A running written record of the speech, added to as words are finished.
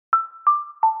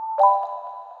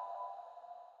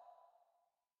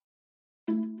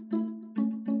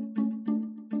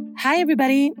Hi,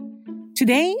 everybody.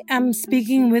 Today, I'm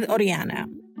speaking with Oriana.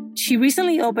 She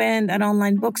recently opened an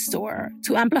online bookstore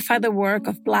to amplify the work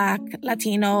of Black,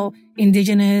 Latino,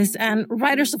 Indigenous, and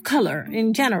writers of color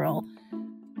in general.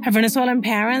 Her Venezuelan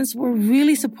parents were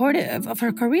really supportive of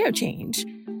her career change.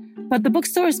 But the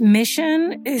bookstore's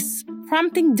mission is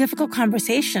prompting difficult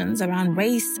conversations around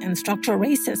race and structural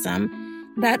racism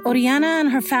that Oriana and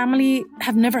her family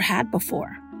have never had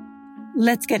before.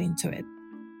 Let's get into it.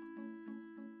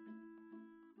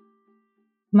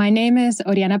 My name is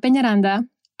Oriana Peñaranda.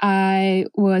 I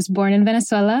was born in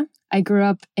Venezuela. I grew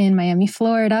up in Miami,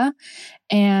 Florida,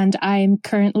 and I'm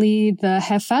currently the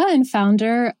jefa and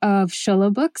founder of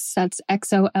Xolo Books, that's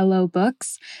XOLO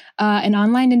Books, an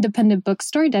online independent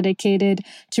bookstore dedicated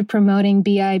to promoting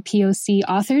BIPOC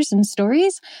authors and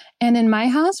stories. And in my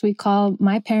house, we call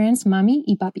my parents Mami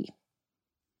y Papi.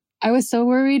 I was so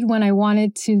worried when I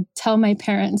wanted to tell my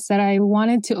parents that I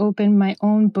wanted to open my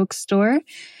own bookstore.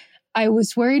 I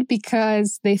was worried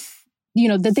because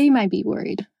that they might be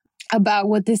worried about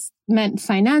what this meant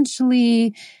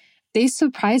financially. They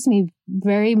surprised me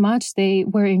very much. They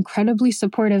were incredibly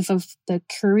supportive of the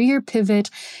career pivot,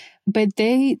 but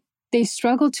they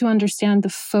struggled to understand the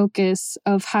focus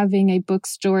of having a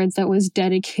bookstore that was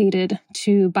dedicated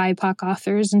to BIPOC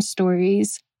authors and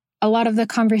stories. A lot of the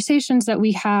conversations that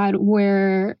we had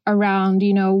were around,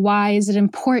 why is it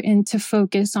important to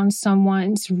focus on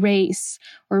someone's race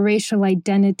or racial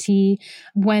identity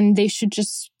when they should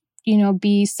just,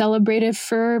 be celebrated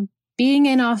for being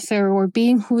an author or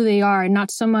being who they are, not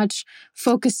so much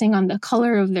focusing on the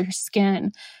color of their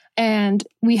skin. And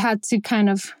we had to kind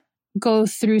of go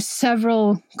through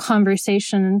several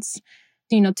conversations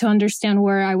to understand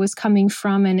where I was coming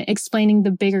from and explaining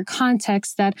the bigger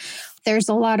context that there's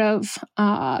a lot of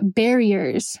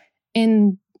barriers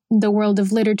in the world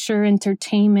of literature,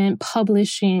 entertainment,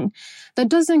 publishing that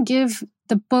doesn't give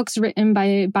the books written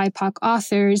by BIPOC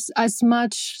authors as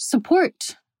much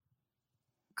support.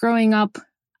 Growing up,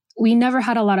 we never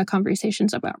had a lot of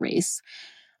conversations about race.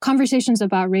 Conversations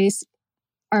about race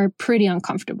are pretty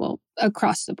uncomfortable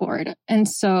across the board. And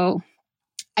so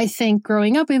I think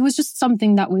growing up, it was just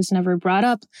something that was never brought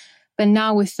up. But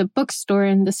now with the bookstore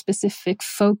and the specific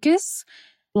focus,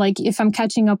 like if I'm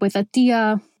catching up with a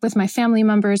tia, with my family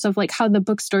members of like how the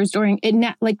bookstore is doing,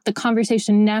 the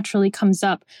conversation naturally comes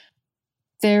up.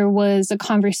 There was a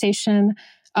conversation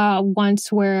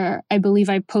once where I believe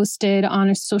I posted on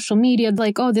a social media,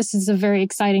 like, oh, this is a very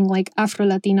exciting,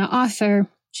 Afro-Latina author.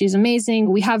 She's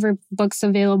amazing. We have her books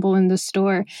available in the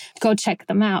store. Go check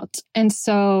them out. And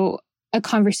so a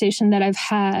conversation that I've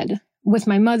had with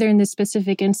my mother in this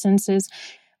specific instance is,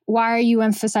 why are you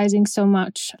emphasizing so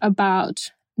much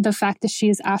about the fact that she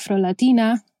is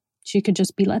Afro-Latina? She could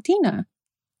just be Latina.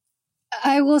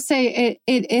 I will say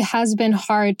it has been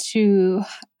hard to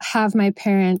have my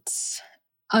parents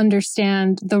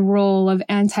understand the role of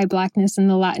anti-Blackness in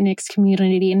the Latinx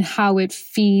community and how it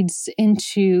feeds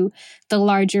into the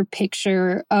larger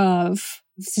picture of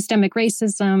systemic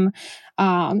racism,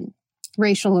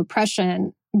 racial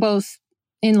oppression, both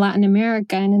in Latin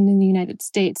America and in the United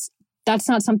States. That's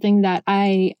not something that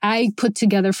I put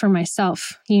together for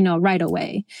myself, right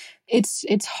away.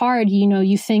 It's hard,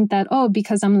 you think that,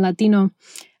 because I'm Latino,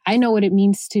 I know what it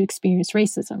means to experience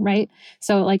racism, right?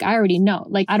 So I already know,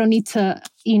 I don't need to,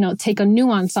 take a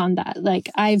nuance on that.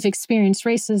 I've experienced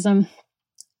racism,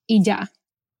 y ya.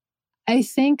 I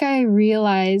think I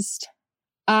realized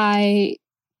I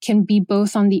can be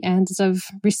both on the ends of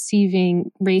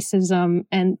receiving racism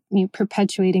and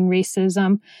perpetuating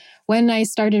racism when I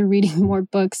started reading more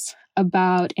books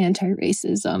about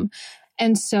anti-racism.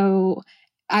 And so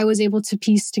I was able to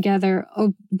piece together,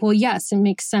 yes, it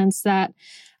makes sense that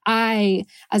I,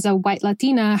 as a white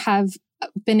Latina, have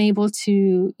been able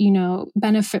to,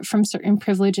 benefit from certain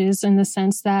privileges in the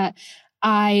sense that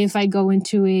if I go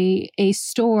into a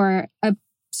store, a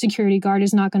security guard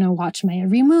is not going to watch my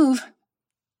every move.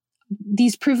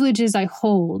 These privileges I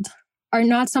hold are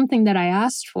not something that I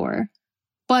asked for,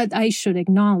 but I should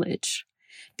acknowledge.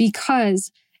 Because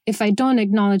if I don't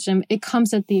acknowledge them, it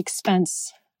comes at the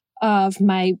expense of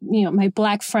my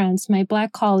Black friends, my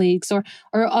Black colleagues, or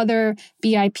other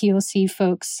BIPOC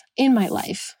folks in my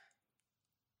life.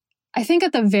 I think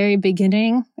at the very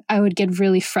beginning, I would get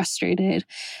really frustrated.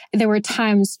 There were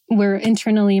times where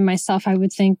internally in myself, I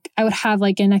would have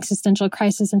an existential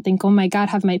crisis and think, oh my God,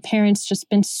 have my parents just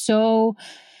been so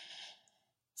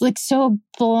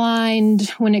blind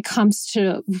when it comes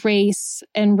to race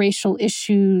and racial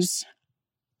issues?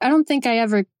 I don't think I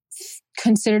ever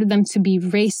consider them to be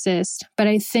racist, but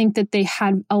I think that they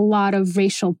had a lot of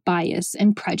racial bias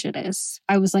and prejudice.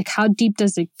 I was like, how deep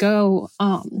does it go?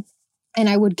 And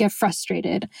I would get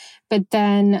frustrated. But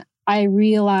then I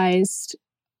realized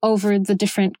over the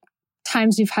different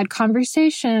times we've had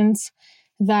conversations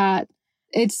that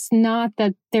it's not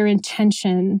that their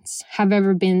intentions have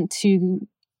ever been to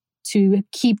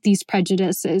keep these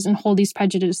prejudices and hold these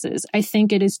prejudices. I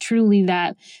think it is truly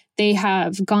that they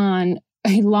have gone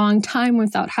a long time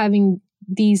without having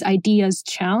these ideas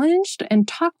challenged and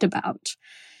talked about.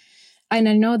 And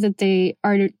I know that they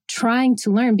are trying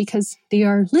to learn because they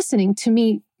are listening to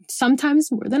me,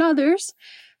 sometimes more than others,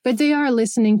 but they are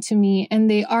listening to me and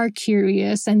they are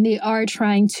curious and they are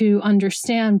trying to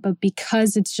understand. But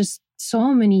because it's just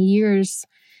so many years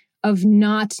of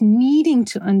not needing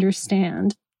to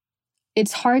understand,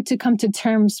 it's hard to come to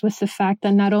terms with the fact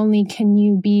that not only can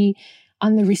you be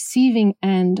on the receiving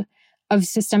end of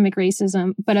systemic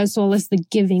racism, but as well as the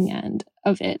giving end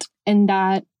of it. And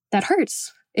that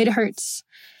hurts. It hurts.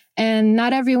 And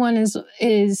not everyone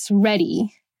is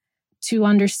ready to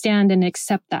understand and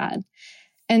accept that.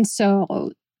 And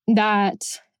so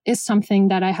that is something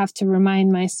that I have to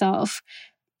remind myself.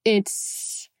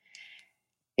 It's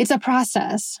a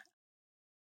process.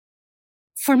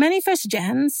 For many first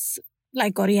gens,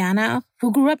 like Oriana,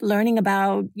 who grew up learning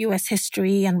about U.S.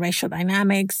 history and racial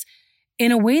dynamics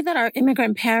in a way that our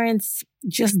immigrant parents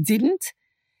just didn't,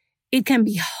 it can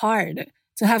be hard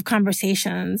to have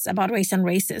conversations about race and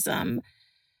racism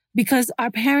because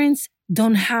our parents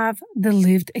don't have the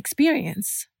lived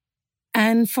experience.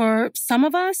 And for some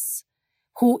of us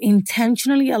who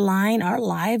intentionally align our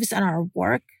lives and our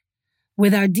work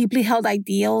with our deeply held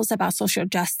ideals about social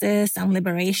justice and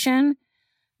liberation,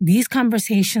 these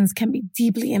conversations can be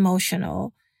deeply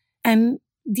emotional and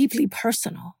deeply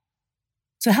personal.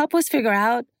 To help us figure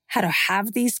out how to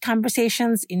have these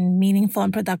conversations in meaningful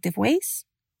and productive ways,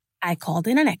 I called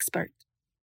in an expert.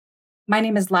 My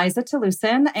name is Liza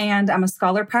Talusan, and I'm a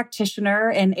scholar practitioner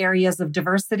in areas of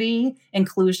diversity,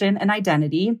 inclusion, and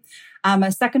identity. I'm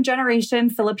a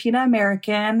second-generation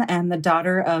Filipino-American and the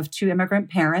daughter of 2 immigrant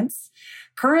parents.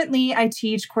 Currently, I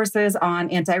teach courses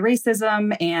on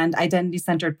anti-racism and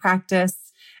identity-centered practice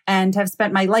and have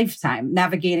spent my lifetime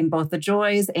navigating both the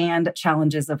joys and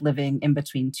challenges of living in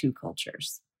between 2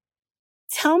 cultures.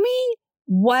 Tell me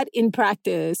what in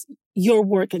practice your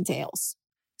work entails.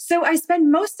 So I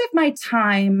spend most of my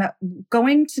time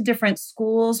going to different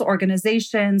schools,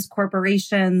 organizations,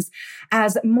 corporations,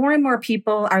 as more and more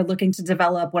people are looking to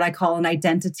develop what I call an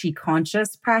identity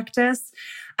conscious practice.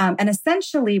 And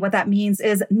essentially what that means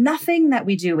is nothing that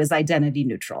we do is identity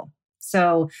neutral.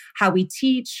 So how we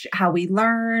teach, how we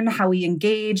learn, how we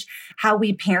engage, how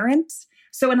we parent.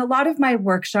 So in a lot of my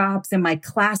workshops and my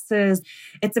classes,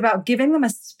 it's about giving them a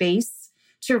space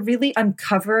to really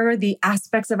uncover the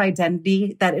aspects of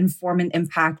identity that inform and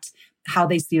impact how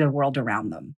they see the world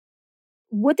around them.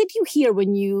 What did you hear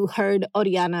when you heard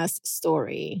Oriana's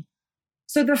story?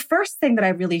 So the first thing that I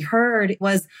really heard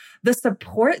was the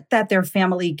support that their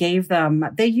family gave them.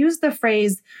 They used the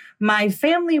phrase, my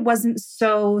family wasn't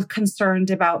so concerned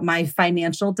about my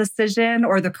financial decision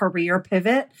or the career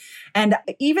pivot. And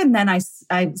even then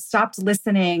I stopped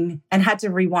listening and had to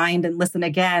rewind and listen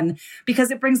again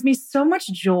because it brings me so much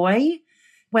joy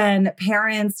when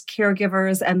parents,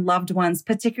 caregivers, and loved ones,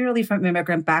 particularly from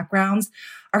immigrant backgrounds,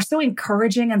 are so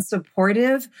encouraging and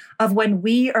supportive of when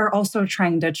we are also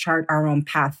trying to chart our own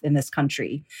path in this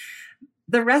country.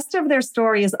 The rest of their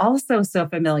story is also so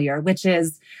familiar, which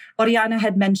is Oriana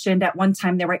had mentioned at one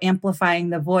time they were amplifying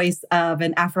the voice of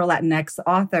an Afro-Latinx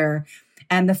author,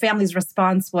 and the family's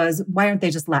response was, why aren't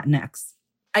they just Latinx?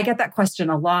 I get that question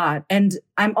a lot. And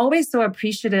I'm always so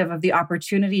appreciative of the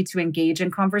opportunity to engage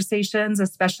in conversations,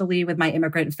 especially with my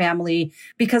immigrant family,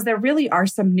 because there really are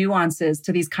some nuances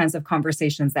to these kinds of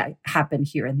conversations that happen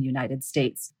here in the United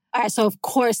States. All right. So of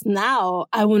course, now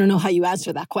I want to know how you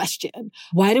answer that question.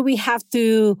 Why do we have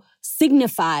to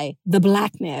signify the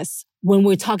Blackness when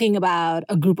we're talking about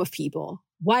a group of people?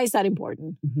 Why is that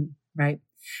important? Mm-hmm. Right.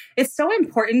 It's so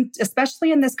important,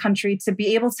 especially in this country, to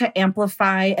be able to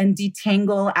amplify and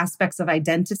detangle aspects of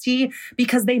identity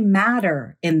because they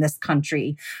matter in this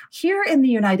country. Here in the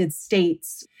United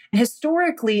States,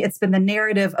 historically, it's been the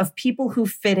narrative of people who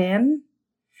fit in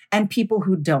and people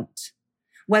who don't.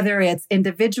 Whether it's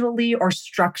individually or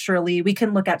structurally, we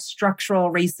can look at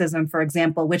structural racism, for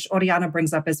example, which Oriana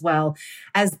brings up as well,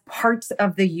 as part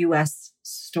of the U.S.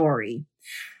 story.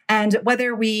 And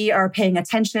whether we are paying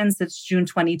attention since June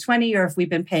 2020, or if we've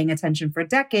been paying attention for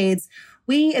decades,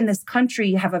 we in this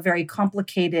country have a very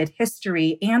complicated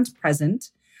history and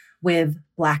present with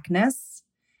Blackness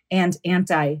and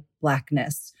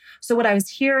anti-Blackness. So what I was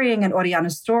hearing in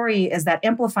Oriana's story is that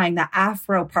amplifying the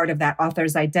Afro part of that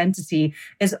author's identity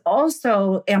is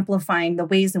also amplifying the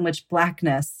ways in which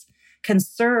Blackness can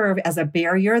serve as a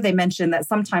barrier. They mentioned that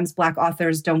sometimes Black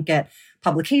authors don't get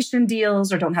publication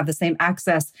deals or don't have the same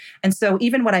access. And so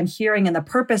even what I'm hearing in the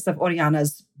purpose of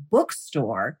Oriana's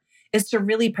bookstore is to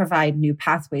really provide new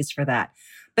pathways for that.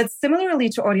 But similarly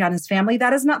to Oriana's family,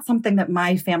 that is not something that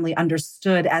my family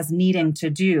understood as needing to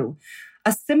do.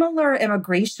 A similar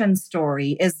immigration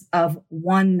story is of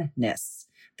oneness,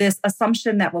 this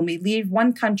assumption that when we leave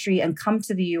one country and come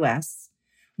to the US,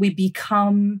 we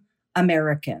become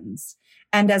Americans.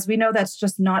 And as we know, that's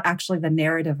just not actually the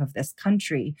narrative of this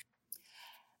country.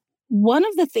 One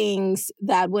of the things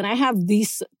that when I have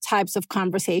these types of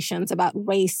conversations about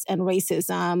race and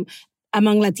racism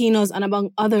among Latinos and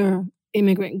among other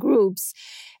immigrant groups,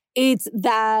 it's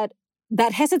that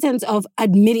hesitance of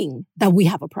admitting that we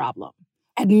have a problem,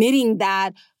 admitting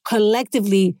that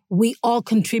collectively we all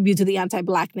contribute to the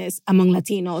anti-Blackness among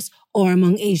Latinos or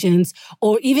among Asians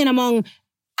or even among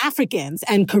Africans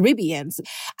and Caribbeans.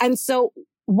 And so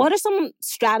what are some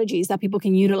strategies that people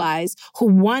can utilize who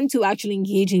want to actually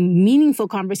engage in meaningful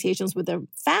conversations with their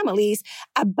families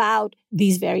about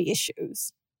these very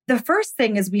issues? The first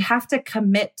thing is we have to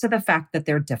commit to the fact that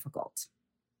they're difficult,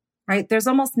 right? There's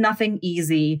almost nothing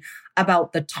easy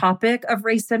about the topic of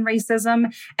race and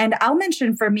racism. And I'll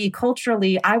mention for me,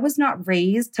 culturally, I was not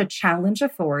raised to challenge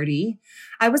authority.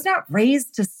 I was not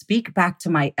raised to speak back to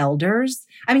my elders.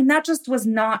 I mean, that just was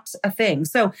not a thing.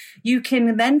 So you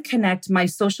can then connect my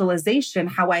socialization,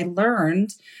 how I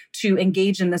learned to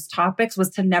engage in this topics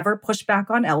was to never push back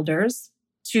on elders,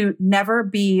 to never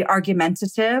be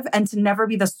argumentative, and to never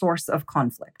be the source of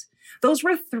conflict. Those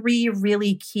were three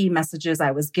really key messages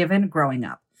I was given growing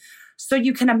up. So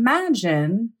you can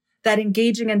imagine that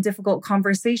engaging in difficult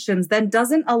conversations then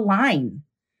doesn't align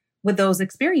with those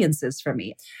experiences for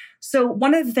me. So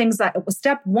one of the things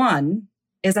step one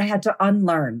is I had to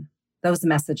unlearn those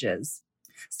messages.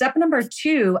 Step number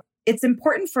two, it's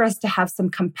important for us to have some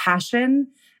compassion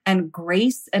and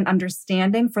grace and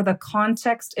understanding for the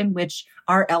context in which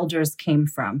our elders came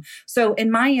from. So in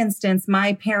my instance,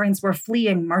 my parents were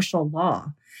fleeing martial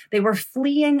law. They were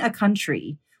fleeing a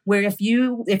country where if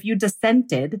you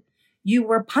dissented, you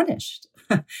were punished.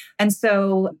 And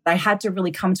so I had to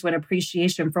really come to an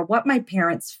appreciation for what my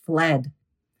parents fled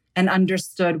and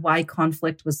understood why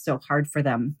conflict was so hard for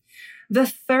them. The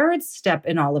third step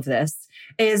in all of this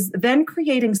is then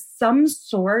creating some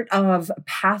sort of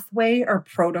pathway or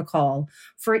protocol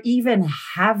for even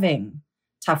having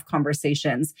tough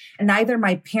conversations. And neither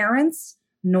my parents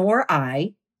nor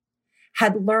I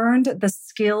had learned the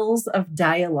skills of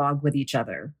dialogue with each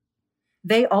other.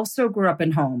 They also grew up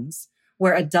in homes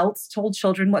where adults told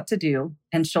children what to do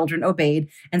and children obeyed.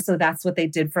 And so that's what they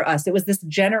did for us. It was this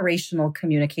generational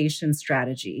communication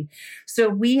strategy. So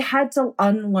we had to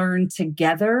unlearn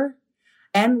together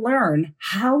and learn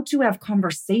how to have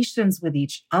conversations with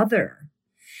each other.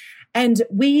 And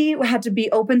we had to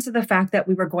be open to the fact that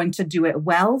we were going to do it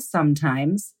well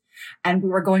sometimes, and we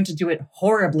were going to do it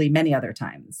horribly many other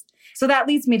times. So that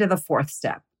leads me to the fourth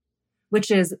step,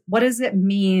 which is, what does it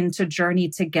mean to journey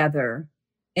together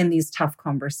in these tough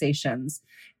conversations?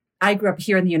 I grew up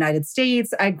here in the United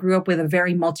States. I grew up with a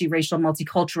very multiracial,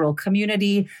 multicultural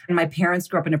community. And my parents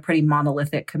grew up in a pretty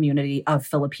monolithic community of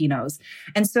Filipinos.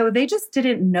 And so they just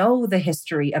didn't know the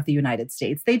history of the United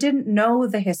States. They didn't know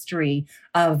the history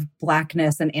of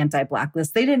Blackness and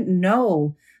anti-Blackness. They didn't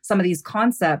know some of these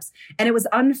concepts. And it was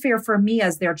unfair for me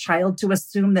as their child to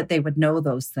assume that they would know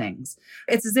those things.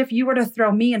 It's as if you were to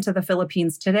throw me into the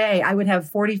Philippines today, I would have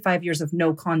 45 years of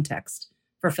no context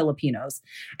for Filipinos.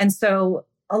 And so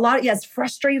as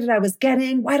frustrated I was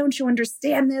getting, why don't you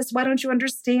understand this? Why don't you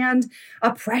understand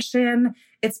oppression?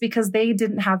 It's because they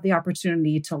didn't have the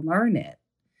opportunity to learn it.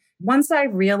 Once I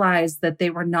realized that they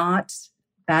were not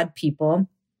bad people,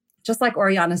 just like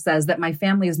Oriana says, that my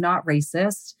family is not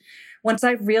racist, once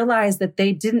I realized that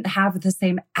they didn't have the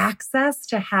same access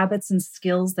to habits and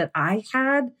skills that I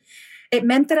had, it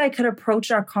meant that I could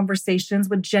approach our conversations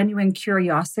with genuine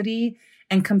curiosity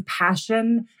and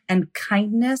compassion and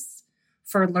kindness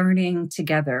for learning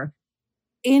together.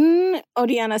 In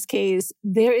Oriana's case,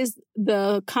 there is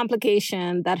the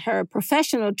complication that her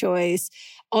professional choice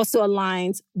also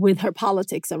aligns with her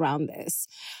politics around this.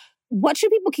 What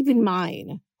should people keep in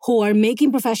mind who are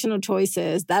making professional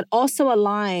choices that also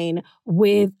align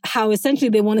with how essentially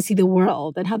they want to see the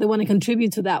world and how they want to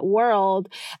contribute to that world,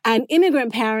 and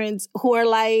immigrant parents who are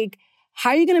like, how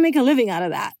are you going to make a living out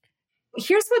of that?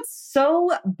 Here's what's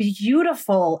so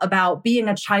beautiful about being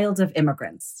a child of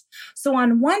immigrants. So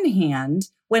on one hand,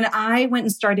 when I went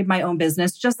and started my own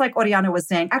business, just like Oriana was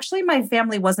saying, actually my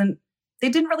family they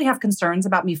didn't really have concerns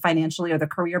about me financially or the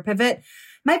career pivot.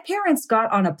 My parents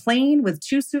got on a plane with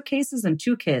 2 suitcases and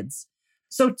 2 kids.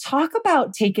 So talk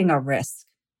about taking a risk.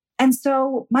 And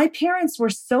so my parents were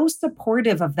so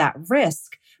supportive of that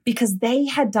risk because they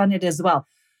had done it as well.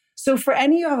 So for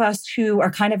any of us who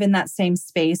are kind of in that same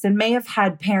space and may have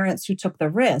had parents who took the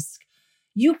risk,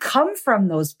 you come from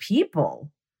those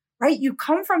people, right? You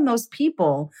come from those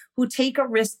people who take a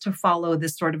risk to follow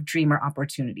this sort of dream or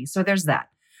opportunity. So there's that.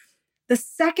 The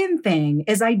second thing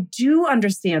is I do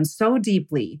understand so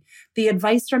deeply the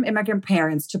advice from immigrant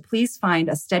parents to please find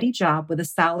a steady job with a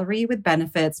salary, with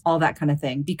benefits, all that kind of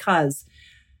thing, because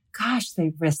gosh,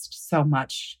 they risked so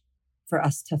much for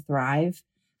us to thrive.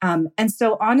 And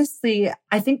so honestly,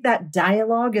 I think that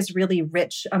dialogue is really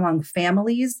rich among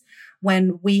families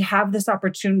when we have this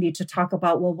opportunity to talk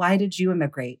about, well, why did you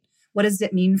immigrate? What does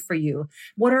it mean for you?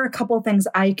 What are a couple of things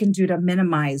I can do to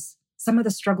minimize some of the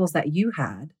struggles that you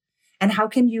had? And how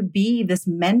can you be this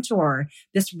mentor,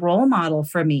 this role model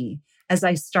for me as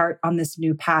I start on this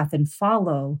new path and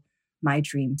follow my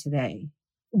dream today?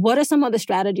 What are some of the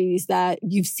strategies that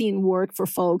you've seen work for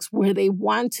folks where they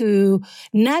want to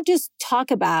not just talk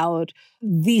about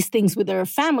these things with their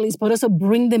families, but also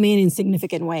bring them in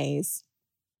significant ways?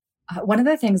 One of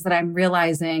the things that I'm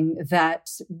realizing that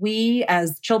we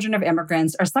as children of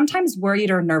immigrants are sometimes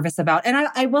worried or nervous about, and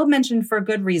I will mention for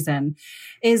good reason,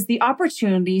 is the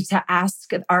opportunity to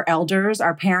ask our elders,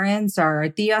 our parents, our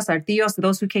tias, our tios,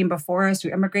 those who came before us, who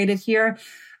immigrated here,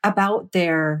 about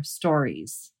their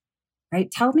stories. Right?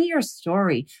 Tell me your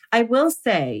story. I will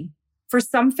say, for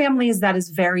some families, that is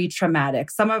very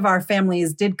traumatic. Some of our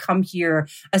families did come here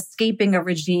escaping a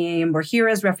regime, were here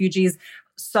as refugees,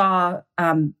 saw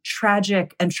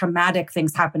tragic and traumatic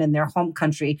things happen in their home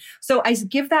country. So I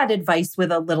give that advice with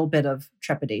a little bit of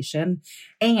trepidation.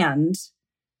 And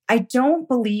I don't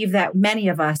believe that many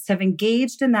of us have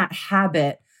engaged in that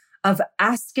habit of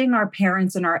asking our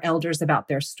parents and our elders about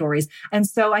their stories. And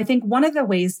so I think one of the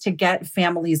ways to get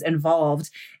families involved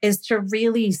is to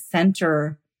really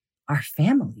center our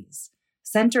families,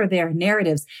 center their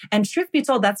narratives. And truth be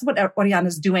told, that's what Oriana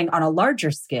is doing on a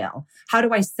larger scale. How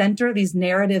do I center these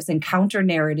narratives and counter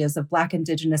narratives of Black,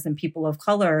 Indigenous, and people of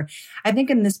color? I think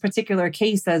in this particular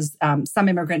case, as some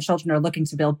immigrant children are looking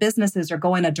to build businesses or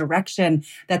go in a direction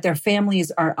that their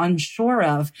families are unsure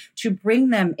of, to bring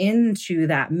them into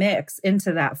that mix,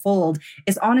 into that fold,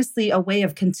 is honestly a way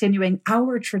of continuing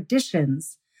our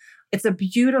traditions. It's a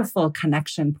beautiful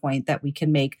connection point that we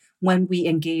can make when we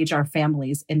engage our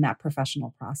families in that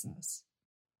professional process.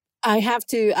 I have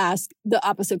to ask the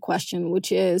opposite question,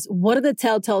 which is, what are the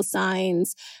telltale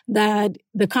signs that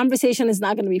the conversation is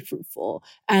not going to be fruitful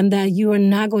and that you are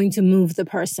not going to move the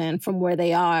person from where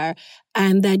they are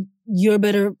and that you're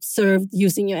better served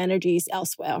using your energies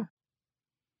elsewhere?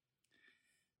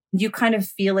 You kind of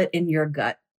feel it in your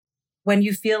gut. When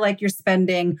you feel like you're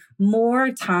spending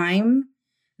more time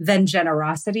than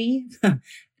generosity,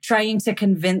 trying to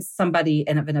convince somebody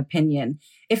of an opinion.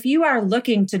 If you are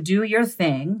looking to do your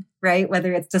thing, right,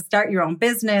 whether it's to start your own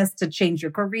business, to change your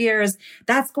careers,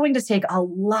 that's going to take a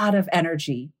lot of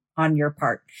energy on your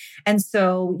part. And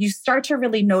so you start to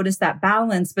really notice that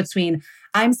balance between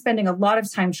I'm spending a lot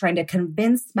of time trying to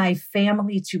convince my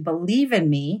family to believe in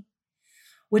me,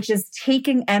 which is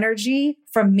taking energy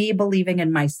from me believing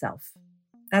in myself.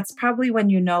 That's probably when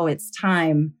you know it's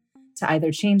time to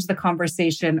either change the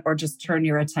conversation or just turn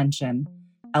your attention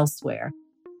elsewhere.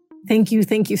 Thank you.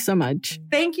 Thank you so much.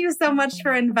 Thank you so much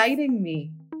for inviting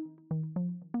me.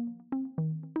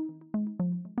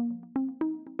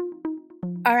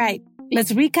 All right,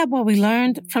 let's recap what we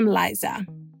learned from Liza.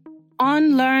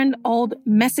 Unlearn old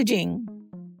messaging.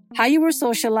 How you were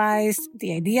socialized,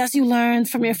 the ideas you learned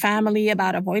from your family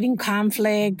about avoiding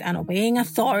conflict and obeying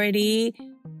authority.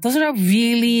 Those are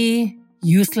really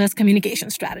useless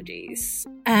communication strategies.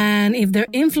 And if they're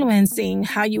influencing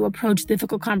how you approach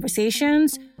difficult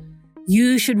conversations,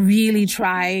 you should really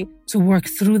try to work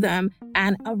through them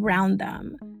and around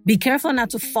them. Be careful not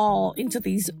to fall into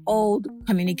these old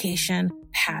communication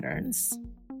patterns.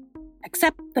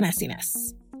 Accept the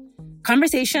messiness.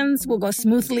 Conversations will go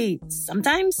smoothly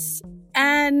sometimes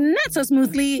and not so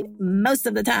smoothly most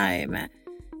of the time.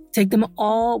 Take them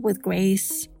all with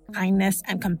grace, kindness,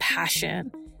 and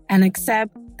compassion, and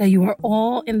accept that you are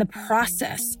all in the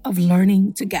process of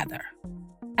learning together.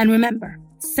 And remember,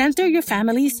 center your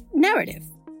family's narrative.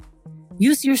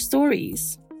 Use your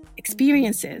stories,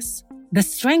 experiences, the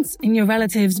strengths in your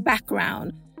relative's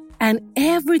background, and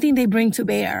everything they bring to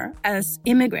bear as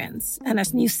immigrants and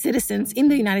as new citizens in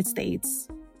the United States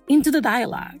into the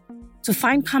dialogue to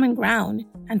find common ground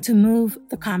and to move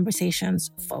the conversations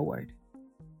forward.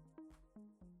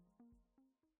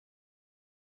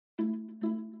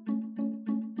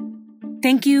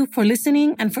 Thank you for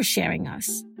listening and for sharing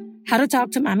us. How to Talk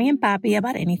to Mommy and Papi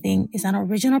About Anything is an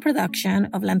original production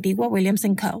of La Antigua Williams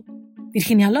 & Co.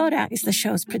 Virginia Lora is the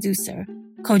show's producer.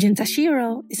 Kojin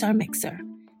Tashiro is our mixer.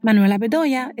 Manuela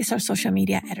Bedoya is our social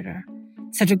media editor.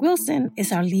 Cedric Wilson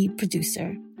is our lead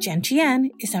producer. Jen Chien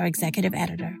is our executive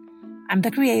editor. I'm the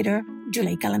creator,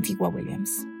 Juleyka La Antigua Williams.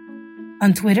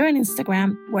 On Twitter and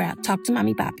Instagram, we're at Talk to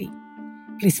Mommy Papi.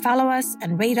 Please follow us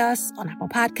and rate us on Apple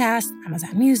Podcasts,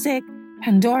 Amazon Music,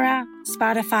 Pandora,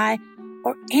 Spotify,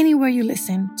 or anywhere you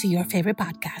listen to your favorite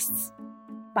podcasts.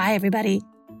 Bye, everybody.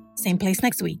 Same place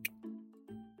next week.